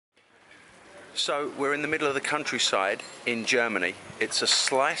So we're in the middle of the countryside in Germany. It's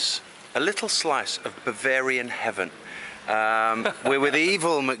a little slice of Bavarian heaven. We're with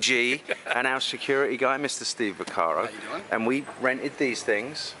Evil McGee and our security guy, Mr. Steve Vaccaro. How you doing? And we rented these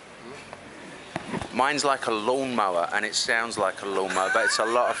things. Mine's like a lawnmower, and it sounds like a lawnmower, but it's a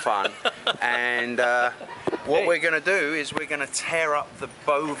lot of fun. And what we're going to do is we're going to tear up the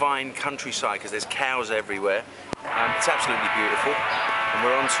bovine countryside because there's cows everywhere. It's absolutely beautiful, and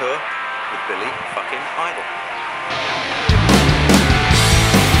we're on tour with Billy fucking Idol.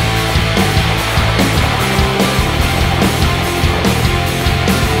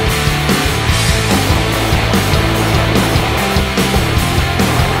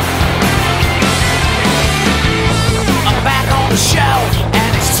 I'm back on the show,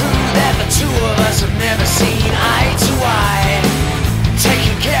 and it's true that the two of us have never seen eye to eye.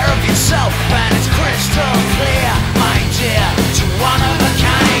 Taking care of yourself, and it's crystal clear.